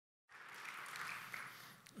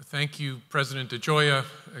Thank you, President DeGioia.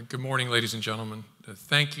 Good morning, ladies and gentlemen.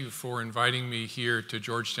 Thank you for inviting me here to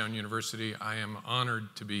Georgetown University. I am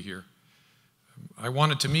honored to be here. I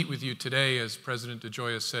wanted to meet with you today, as President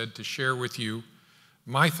DeGioia said, to share with you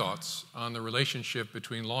my thoughts on the relationship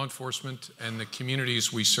between law enforcement and the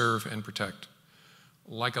communities we serve and protect.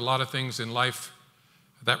 Like a lot of things in life,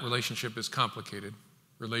 that relationship is complicated.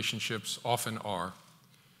 Relationships often are.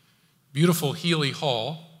 Beautiful Healy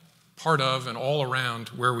Hall, part of and all around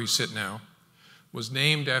where we sit now, was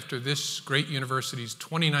named after this great university's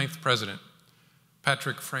 29th president,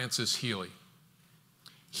 Patrick Francis Healy.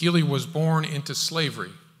 Healy was born into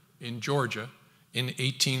slavery in Georgia in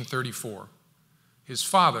 1834. His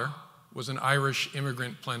father was an Irish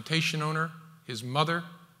immigrant plantation owner, his mother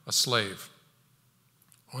a slave.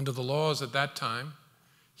 Under the laws at that time,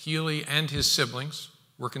 Healy and his siblings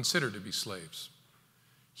were considered to be slaves.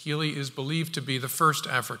 Healy is believed to be the first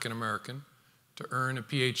African American to earn a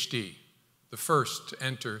PhD, the first to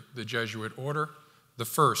enter the Jesuit order, the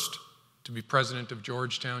first to be president of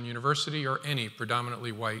Georgetown University or any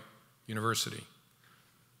predominantly white university.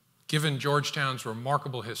 Given Georgetown's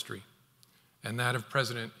remarkable history and that of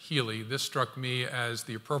President Healy, this struck me as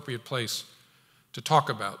the appropriate place to talk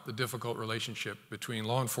about the difficult relationship between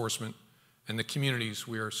law enforcement and the communities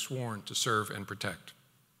we are sworn to serve and protect.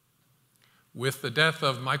 With the death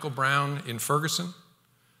of Michael Brown in Ferguson,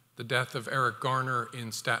 the death of Eric Garner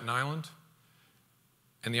in Staten Island,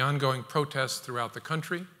 and the ongoing protests throughout the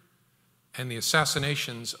country, and the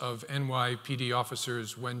assassinations of NYPD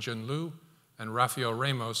officers Wenjun Liu and Rafael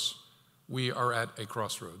Ramos, we are at a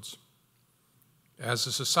crossroads. As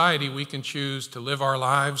a society, we can choose to live our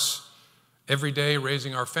lives every day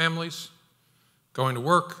raising our families, going to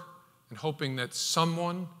work, and hoping that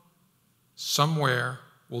someone, somewhere,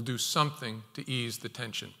 will do something to ease the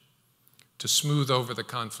tension, to smooth over the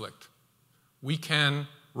conflict. We can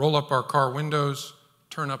roll up our car windows,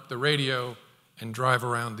 turn up the radio, and drive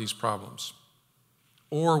around these problems.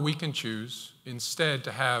 Or we can choose instead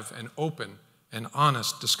to have an open and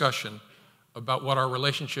honest discussion about what our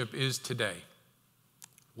relationship is today,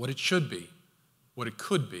 what it should be, what it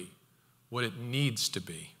could be, what it needs to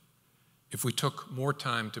be, if we took more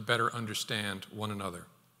time to better understand one another.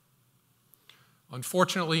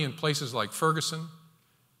 Unfortunately, in places like Ferguson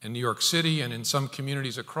and New York City and in some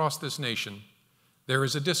communities across this nation, there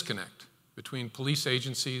is a disconnect between police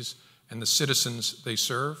agencies and the citizens they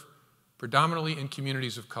serve, predominantly in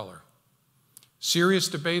communities of color. Serious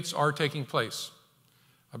debates are taking place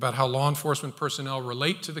about how law enforcement personnel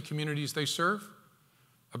relate to the communities they serve,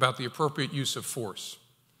 about the appropriate use of force,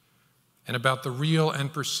 and about the real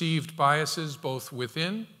and perceived biases both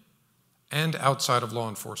within and outside of law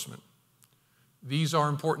enforcement. These are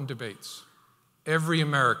important debates. Every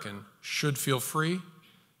American should feel free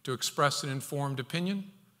to express an informed opinion,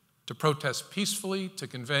 to protest peacefully, to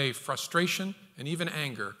convey frustration and even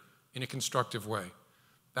anger in a constructive way.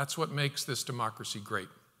 That's what makes this democracy great.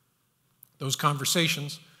 Those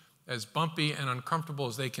conversations, as bumpy and uncomfortable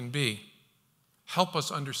as they can be, help us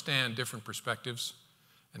understand different perspectives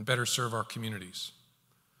and better serve our communities.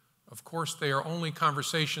 Of course, they are only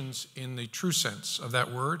conversations in the true sense of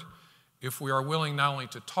that word if we are willing not only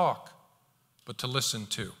to talk, but to listen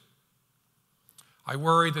too. I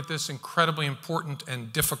worry that this incredibly important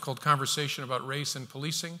and difficult conversation about race and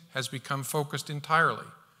policing has become focused entirely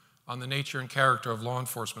on the nature and character of law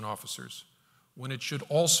enforcement officers, when it should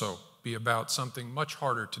also be about something much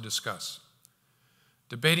harder to discuss.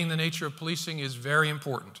 Debating the nature of policing is very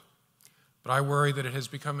important, but I worry that it has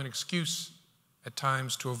become an excuse at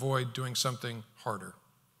times to avoid doing something harder.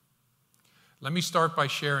 Let me start by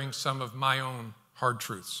sharing some of my own hard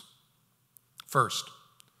truths. First,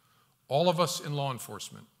 all of us in law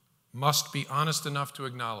enforcement must be honest enough to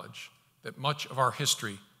acknowledge that much of our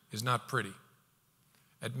history is not pretty.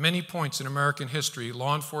 At many points in American history,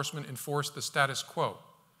 law enforcement enforced the status quo,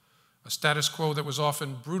 a status quo that was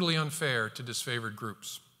often brutally unfair to disfavored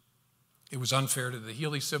groups. It was unfair to the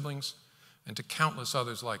Healy siblings and to countless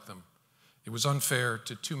others like them. It was unfair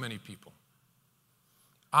to too many people.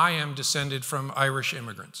 I am descended from Irish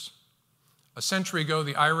immigrants. A century ago,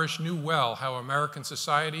 the Irish knew well how American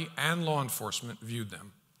society and law enforcement viewed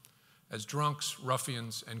them as drunks,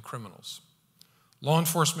 ruffians, and criminals. Law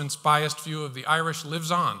enforcement's biased view of the Irish lives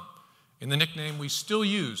on in the nickname we still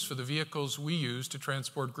use for the vehicles we use to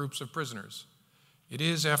transport groups of prisoners. It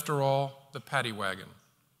is, after all, the paddy wagon.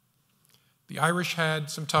 The Irish had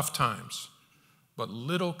some tough times, but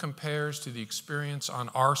little compares to the experience on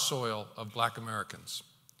our soil of Black Americans.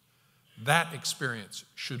 That experience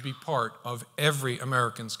should be part of every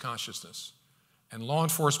American's consciousness, and law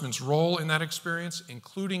enforcement's role in that experience,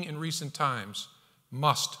 including in recent times,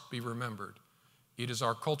 must be remembered. It is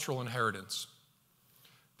our cultural inheritance.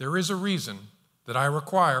 There is a reason that I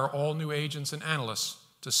require all new agents and analysts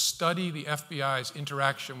to study the FBI's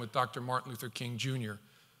interaction with Dr. Martin Luther King Jr.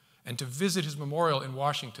 and to visit his memorial in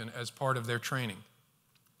Washington as part of their training.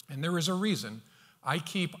 And there is a reason I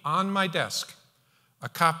keep on my desk a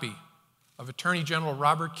copy of Attorney General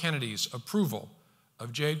Robert Kennedy's approval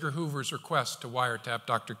of J. Edgar Hoover's request to wiretap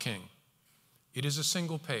Dr. King. It is a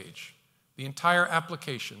single page. The entire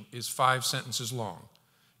application is 5 sentences long.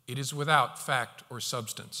 It is without fact or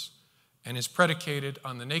substance and is predicated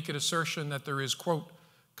on the naked assertion that there is, quote,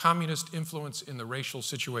 communist influence in the racial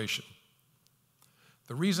situation.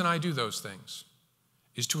 The reason I do those things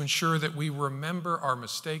is to ensure that we remember our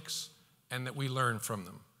mistakes and that we learn from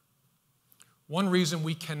them. One reason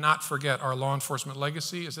we cannot forget our law enforcement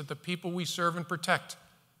legacy is that the people we serve and protect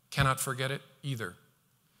cannot forget it either.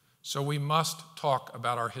 So we must talk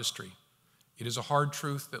about our history. It is a hard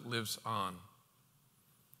truth that lives on.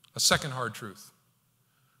 A second hard truth.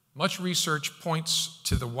 Much research points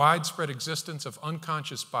to the widespread existence of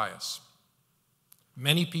unconscious bias.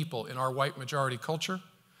 Many people in our white majority culture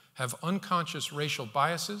have unconscious racial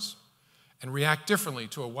biases and react differently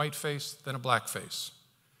to a white face than a black face.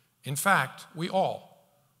 In fact, we all,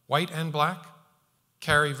 white and black,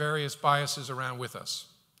 carry various biases around with us.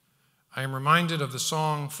 I am reminded of the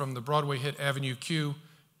song from the Broadway hit Avenue Q,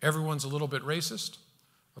 Everyone's a Little Bit Racist,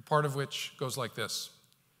 a part of which goes like this.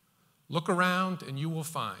 Look around and you will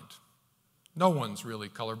find no one's really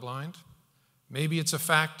colorblind. Maybe it's a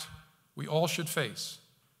fact we all should face.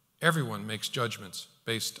 Everyone makes judgments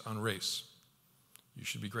based on race. You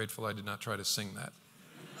should be grateful I did not try to sing that.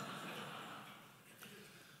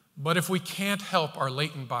 But if we can't help our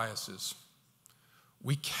latent biases,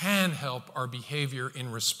 we can help our behavior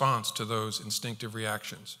in response to those instinctive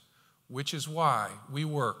reactions, which is why we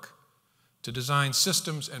work to design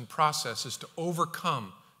systems and processes to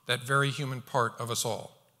overcome that very human part of us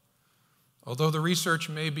all. Although the research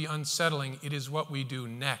may be unsettling, it is what we do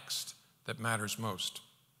next that matters most.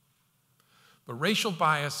 But racial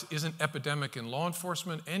bias isn't epidemic in law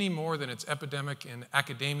enforcement any more than it's epidemic in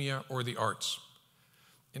academia or the arts.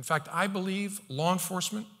 In fact, I believe law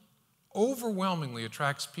enforcement overwhelmingly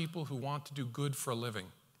attracts people who want to do good for a living,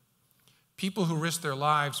 people who risk their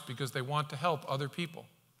lives because they want to help other people.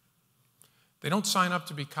 They don't sign up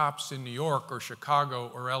to be cops in New York or Chicago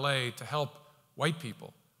or LA to help white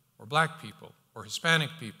people or black people or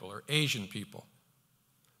Hispanic people or Asian people.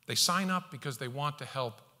 They sign up because they want to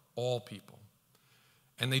help all people.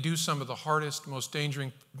 And they do some of the hardest, most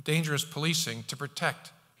dangerous policing to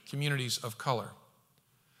protect communities of color.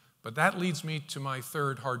 But that leads me to my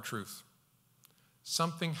third hard truth.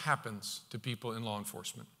 Something happens to people in law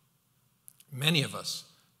enforcement. Many of us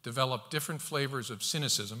develop different flavors of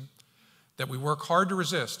cynicism that we work hard to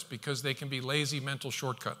resist because they can be lazy mental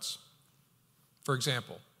shortcuts. For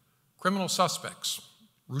example, criminal suspects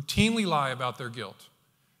routinely lie about their guilt,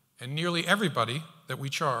 and nearly everybody that we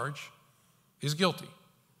charge is guilty.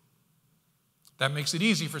 That makes it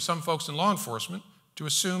easy for some folks in law enforcement to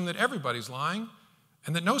assume that everybody's lying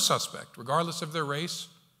and that no suspect, regardless of their race,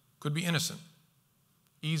 could be innocent.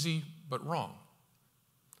 Easy, but wrong.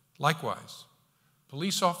 Likewise,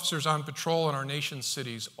 police officers on patrol in our nation's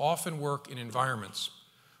cities often work in environments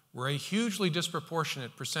where a hugely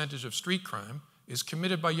disproportionate percentage of street crime is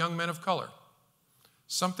committed by young men of color.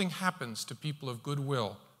 Something happens to people of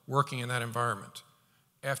goodwill working in that environment.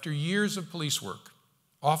 After years of police work,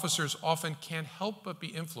 officers often can't help but be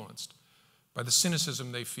influenced by the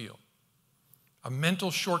cynicism they feel. A mental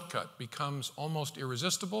shortcut becomes almost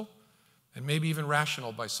irresistible and maybe even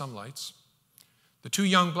rational by some lights. The 2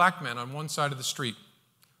 young black men on one side of the street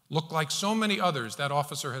look like so many others that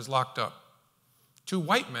officer has locked up. 2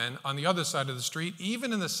 white men on the other side of the street,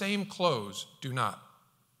 even in the same clothes, do not.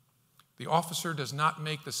 The officer does not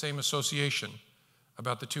make the same association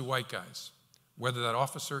about the 2 white guys, whether that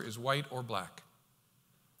officer is white or black.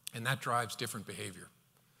 And that drives different behavior.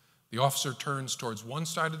 The officer turns towards one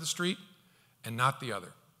side of the street and not the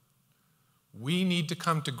other. We need to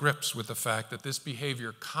come to grips with the fact that this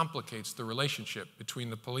behavior complicates the relationship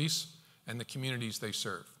between the police and the communities they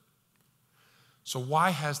serve. So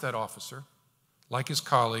why has that officer, like his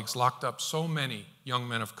colleagues, locked up so many young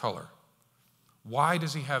men of color? Why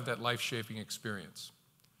does he have that life-shaping experience?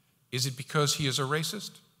 Is it because he is a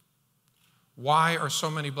racist? Why are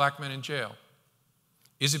so many black men in jail?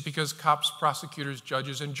 Is it because cops, prosecutors,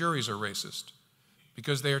 judges, and juries are racist?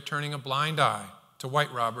 Because they are turning a blind eye to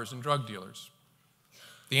white robbers and drug dealers?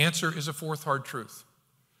 The answer is a fourth hard truth.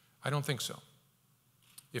 I don't think so.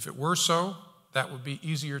 If it were so, that would be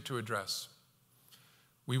easier to address.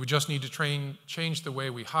 We would just need to change the way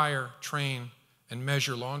we hire, train, and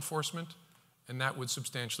measure law enforcement, and that would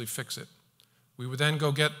substantially fix it. We would then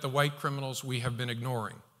go get the white criminals we have been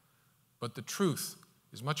ignoring. But the truth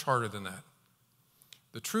is much harder than that.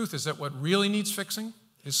 The truth is that what really needs fixing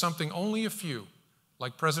is something only a few,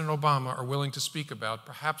 like President Obama, are willing to speak about,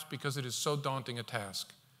 perhaps because it is so daunting a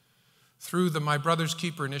task. Through the My Brother's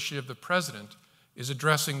Keeper initiative, the president is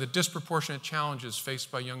addressing the disproportionate challenges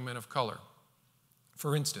faced by young men of color.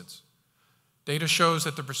 For instance, data shows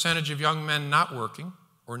that the percentage of young men not working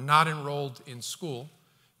or not enrolled in school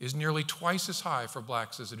is nearly twice as high for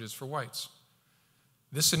blacks as it is for whites.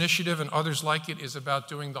 This initiative and others like it is about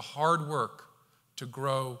doing the hard work to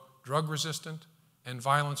grow drug-resistant and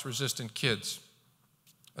violence-resistant kids,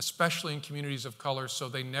 especially in communities of color, so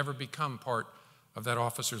they never become part of that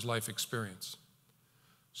officer's life experience.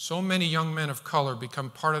 So many young men of color become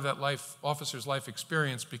part of that officer's life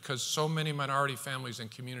experience because so many minority families and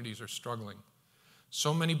communities are struggling.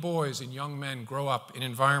 So many boys and young men grow up in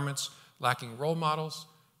environments lacking role models,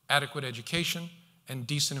 adequate education, and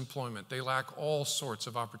decent employment. They lack all sorts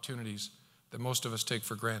of opportunities that most of us take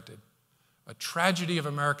for granted. A tragedy of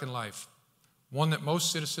American life, one that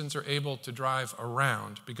most citizens are able to drive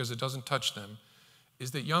around because it doesn't touch them,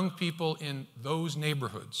 is that young people in those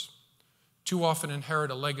neighborhoods too often inherit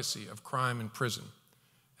a legacy of crime and prison.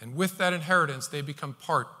 And with that inheritance, they become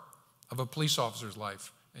part of a police officer's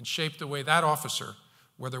life and shape the way that officer,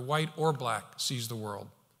 whether white or black, sees the world.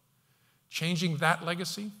 Changing that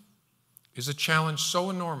legacy is a challenge so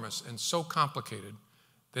enormous and so complicated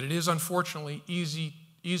that it is unfortunately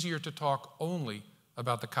easier to talk only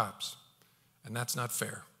about the cops. And that's not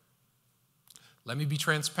fair. Let me be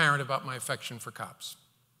transparent about my affection for cops.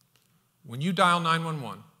 When you dial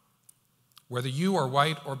 911, whether you are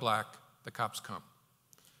white or black, the cops come.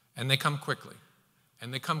 And they come quickly.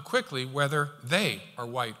 And they come quickly whether they are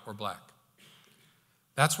white or black.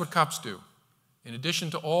 That's what cops do, in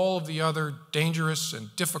addition to all of the other dangerous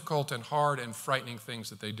and difficult and hard and frightening things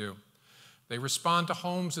that they do. They respond to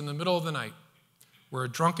homes in the middle of the night where a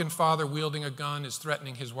drunken father wielding a gun is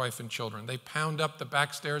threatening his wife and children. They pound up the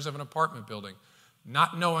back stairs of an apartment building,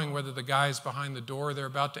 not knowing whether the guys behind the door they're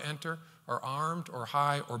about to enter are armed or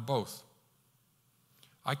high or both.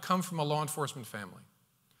 I come from a law enforcement family.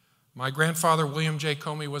 My grandfather, William J.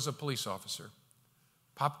 Comey, was a police officer.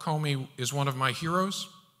 Pop Comey is one of my heroes.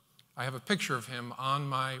 I have a picture of him on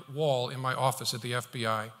my wall in my office at the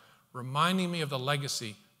FBI, reminding me of the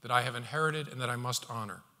legacy that I have inherited and that I must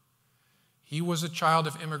honor. He was a child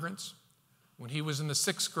of immigrants. When he was in the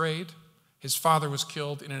 6th grade, his father was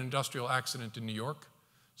killed in an industrial accident in New York,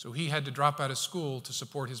 so he had to drop out of school to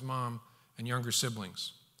support his mom and younger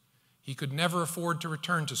siblings. He could never afford to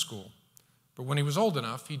return to school, but when he was old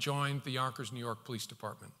enough, he joined the Yonkers, New York Police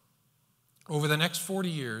Department. Over the next 40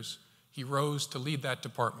 years, he rose to lead that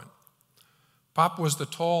department. Pop was the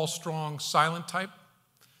tall, strong, silent type,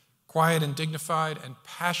 quiet and dignified and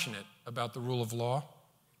passionate about the rule of law.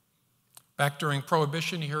 Back during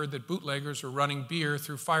Prohibition, he heard that bootleggers were running beer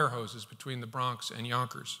through fire hoses between the Bronx and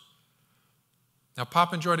Yonkers. Now,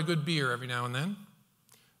 Pop enjoyed a good beer every now and then,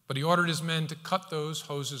 but he ordered his men to cut those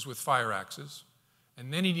hoses with fire axes,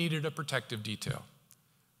 and then he needed a protective detail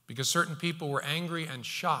because certain people were angry and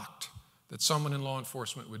shocked that someone in law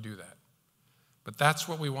enforcement would do that. But that's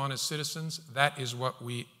what we want as citizens. That is what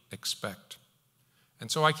we expect. And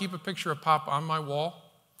so I keep a picture of Pop on my wall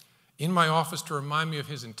in my office to remind me of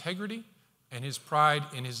his integrity and his pride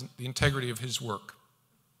in the integrity of his work.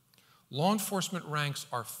 Law enforcement ranks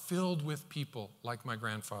are filled with people like my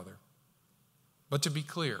grandfather. But to be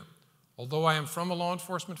clear, although I am from a law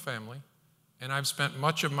enforcement family and I've spent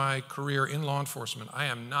much of my career in law enforcement, I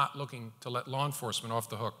am not looking to let law enforcement off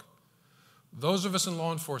the hook. Those of us in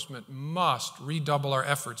law enforcement must redouble our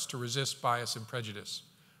efforts to resist bias and prejudice.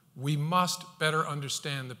 We must better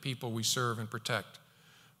understand the people we serve and protect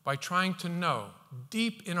by trying to know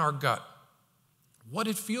deep in our gut what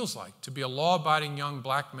it feels like to be a law-abiding young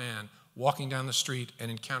black man walking down the street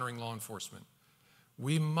and encountering law enforcement.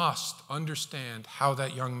 We must understand how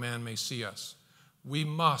that young man may see us. We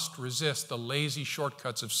must resist the lazy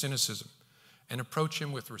shortcuts of cynicism and approach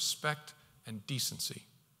him with respect and decency.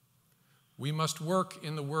 We must work,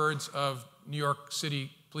 in the words of New York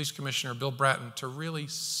City Police Commissioner Bill Bratton, to really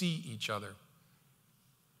see each other.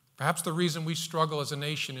 Perhaps the reason we struggle as a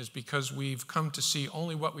nation is because we've come to see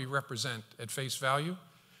only what we represent at face value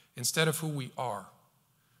instead of who we are.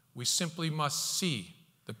 We simply must see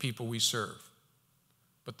the people we serve.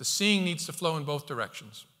 But the seeing needs to flow in both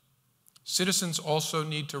directions. Citizens also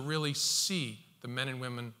need to really see the men and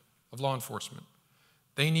women of law enforcement.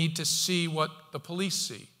 They need to see what the police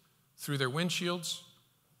see through their windshields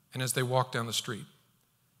and as they walk down the street.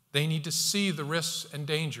 They need to see the risks and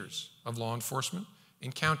dangers of law enforcement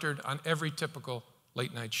encountered on every typical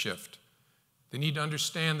late-night shift. They need to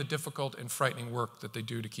understand the difficult and frightening work that they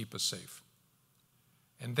do to keep us safe.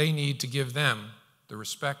 And they need to give them the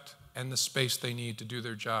respect and the space they need to do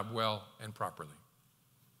their job well and properly.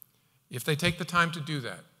 If they take the time to do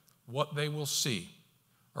that, what they will see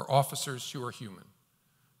are officers who are human,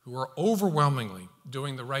 who are overwhelmingly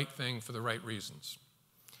doing the right thing for the right reasons,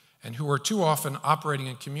 and who are too often operating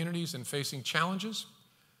in communities and facing challenges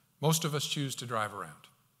most of us choose to drive around.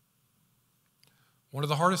 One of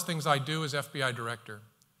the hardest things I do as FBI director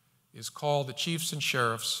is call the chiefs and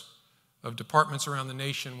sheriffs of departments around the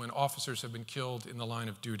nation when officers have been killed in the line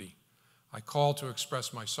of duty. I call to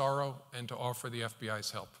express my sorrow and to offer the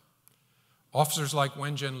FBI's help. Officers like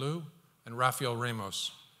Wenjen Liu and Rafael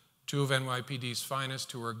Ramos, two of NYPD's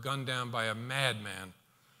finest, who were gunned down by a madman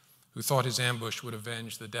who thought his ambush would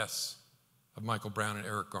avenge the deaths of Michael Brown and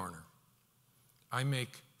Eric Garner. I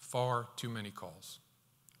make far too many calls,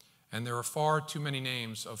 and there are far too many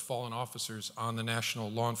names of fallen officers on the National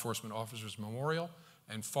Law Enforcement Officers Memorial,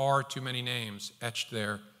 and far too many names etched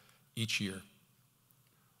there each year.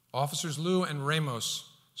 Officers Liu and Ramos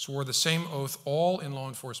swore the same oath all in law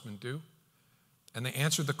enforcement do, and they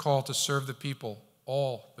answered the call to serve the people,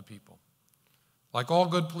 all the people. Like all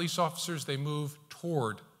good police officers, they move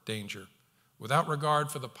toward danger, without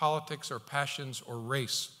regard for the politics or passions or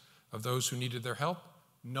race of those who needed their help,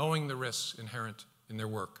 knowing the risks inherent in their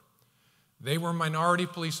work. They were minority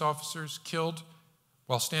police officers killed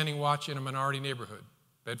while standing watch in a minority neighborhood,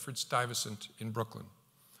 Bedford-Stuyvesant in Brooklyn,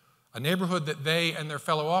 a neighborhood that they and their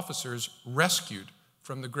fellow officers rescued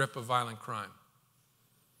from the grip of violent crime.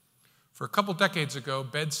 For a couple decades ago,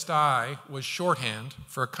 Bed-Stuy was shorthand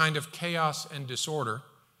for a kind of chaos and disorder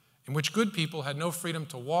in which good people had no freedom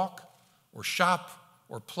to walk or shop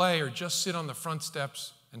or play or just sit on the front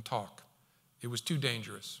steps and talk. It was too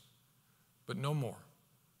dangerous, but no more,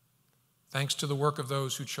 thanks to the work of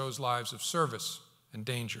those who chose lives of service and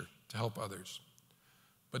danger to help others.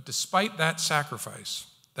 But despite that sacrifice,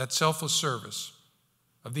 that selfless service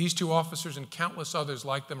of these two officers and countless others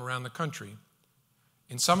like them around the country,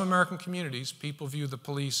 in some American communities, people view the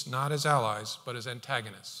police not as allies, but as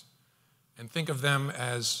antagonists, and think of them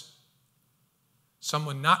as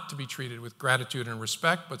someone not to be treated with gratitude and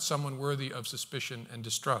respect, but someone worthy of suspicion and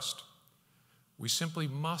distrust. We simply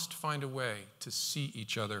must find a way to see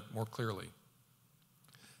each other more clearly.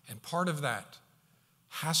 And part of that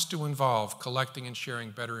has to involve collecting and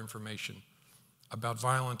sharing better information about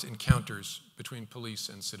violent encounters between police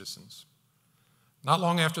and citizens. Not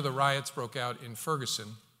long after the riots broke out in Ferguson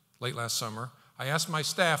late last summer, I asked my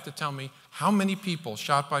staff to tell me how many people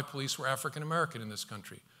shot by police were African American in this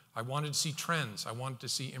country. I wanted to see trends. I wanted to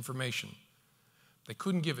see information. They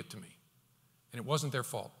couldn't give it to me, and it wasn't their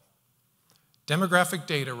fault. Demographic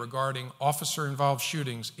data regarding officer-involved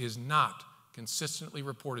shootings is not consistently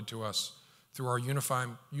reported to us through our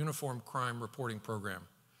Uniform Crime Reporting Program.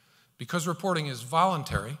 Because reporting is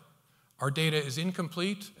voluntary, our data is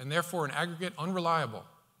incomplete and therefore in aggregate unreliable.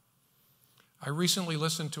 I recently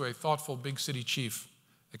listened to a thoughtful big city chief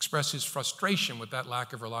express his frustration with that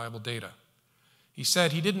lack of reliable data. He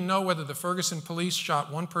said he didn't know whether the Ferguson police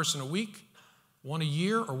shot one person a week, one a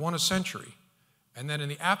year, or one a century, and that in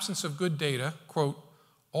the absence of good data, quote,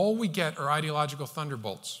 all we get are ideological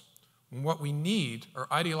thunderbolts, when what we need are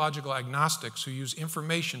ideological agnostics who use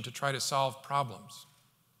information to try to solve problems.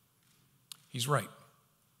 He's right.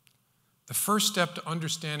 The first step to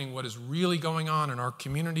understanding what is really going on in our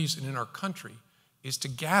communities and in our country is to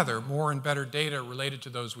gather more and better data related to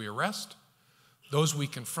those we arrest, those we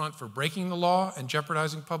confront for breaking the law and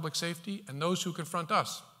jeopardizing public safety, and those who confront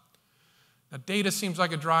us. Now, data seems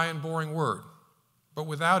like a dry and boring word, but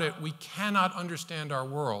without it, we cannot understand our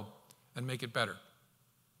world and make it better.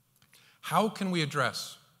 How can we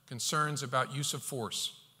address concerns about use of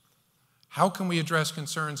force? How can we address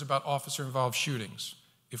concerns about officer-involved shootings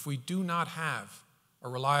if we do not have a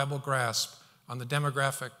reliable grasp on the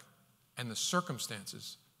demographic and the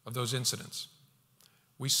circumstances of those incidents?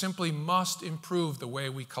 We simply must improve the way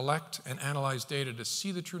we collect and analyze data to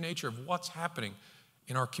see the true nature of what's happening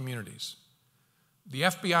in our communities. The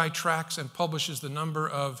FBI tracks and publishes the number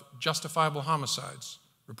of justifiable homicides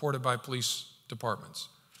reported by police departments.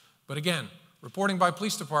 But again, reporting by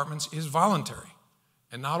police departments is voluntary,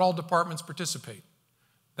 and not all departments participate.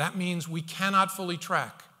 That means we cannot fully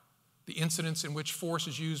track the incidents in which force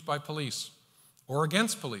is used by police or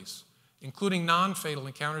against police, including non-fatal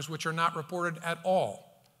encounters which are not reported at all.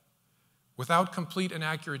 Without complete and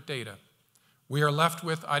accurate data, we are left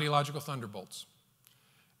with ideological thunderbolts.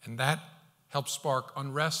 And that helps spark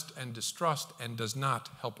unrest and distrust and does not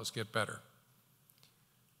help us get better.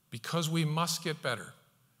 Because we must get better,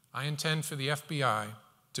 I intend for the FBI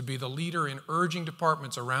to be the leader in urging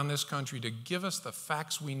departments around this country to give us the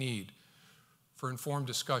facts we need for informed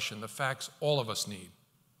discussion, the facts all of us need,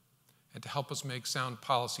 and to help us make sound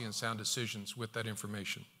policy and sound decisions with that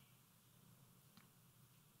information.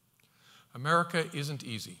 America isn't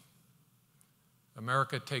easy.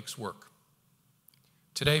 America takes work.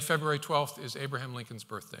 Today, February 12th, is Abraham Lincoln's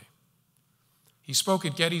birthday. He spoke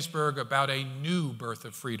at Gettysburg about a new birth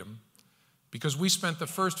of freedom because we spent the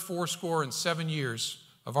first 77 years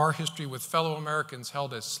of our history with fellow Americans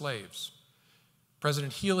held as slaves.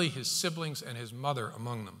 President Healy, his siblings, and his mother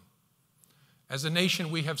among them. As a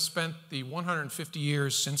nation, we have spent the 150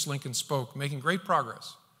 years since Lincoln spoke making great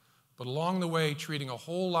progress, but along the way treating a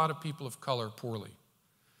whole lot of people of color poorly.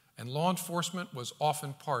 And law enforcement was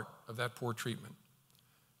often part of that poor treatment.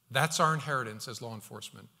 That's our inheritance as law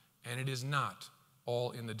enforcement, and it is not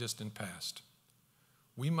all in the distant past.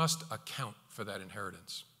 We must account for that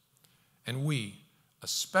inheritance. And we,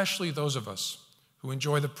 especially those of us who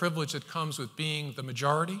enjoy the privilege that comes with being the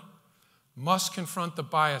majority, must confront the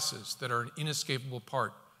biases that are an inescapable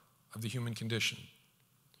part of the human condition.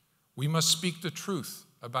 We must speak the truth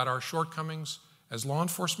about our shortcomings as law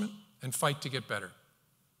enforcement and fight to get better.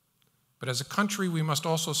 But as a country, we must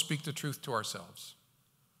also speak the truth to ourselves.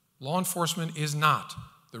 Law enforcement is not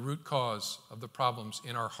the root cause of the problems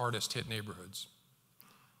in our hardest hit neighborhoods.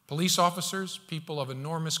 Police officers, people of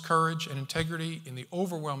enormous courage and integrity in the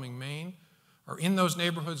overwhelming main, are in those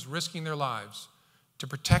neighborhoods risking their lives to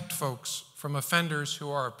protect folks from offenders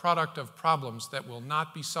who are a product of problems that will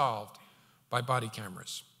not be solved by body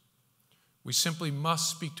cameras. We simply must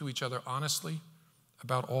speak to each other honestly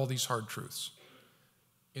about all these hard truths.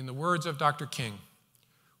 In the words of Dr. King,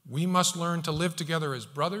 we must learn to live together as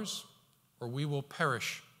brothers, or we will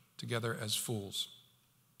perish together as fools.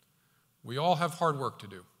 We all have hard work to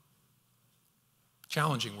do,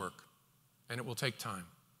 challenging work, and it will take time.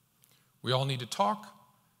 We all need to talk,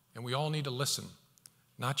 and we all need to listen,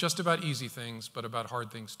 not just about easy things, but about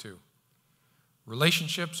hard things too.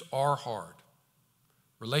 Relationships are hard.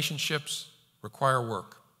 Relationships require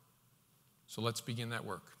work. So let's begin that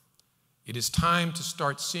work. It is time to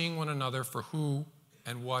start seeing one another for who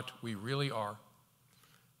and what we really are.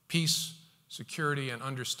 Peace, security, and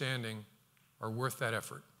understanding are worth that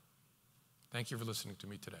effort. Thank you for listening to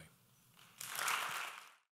me today.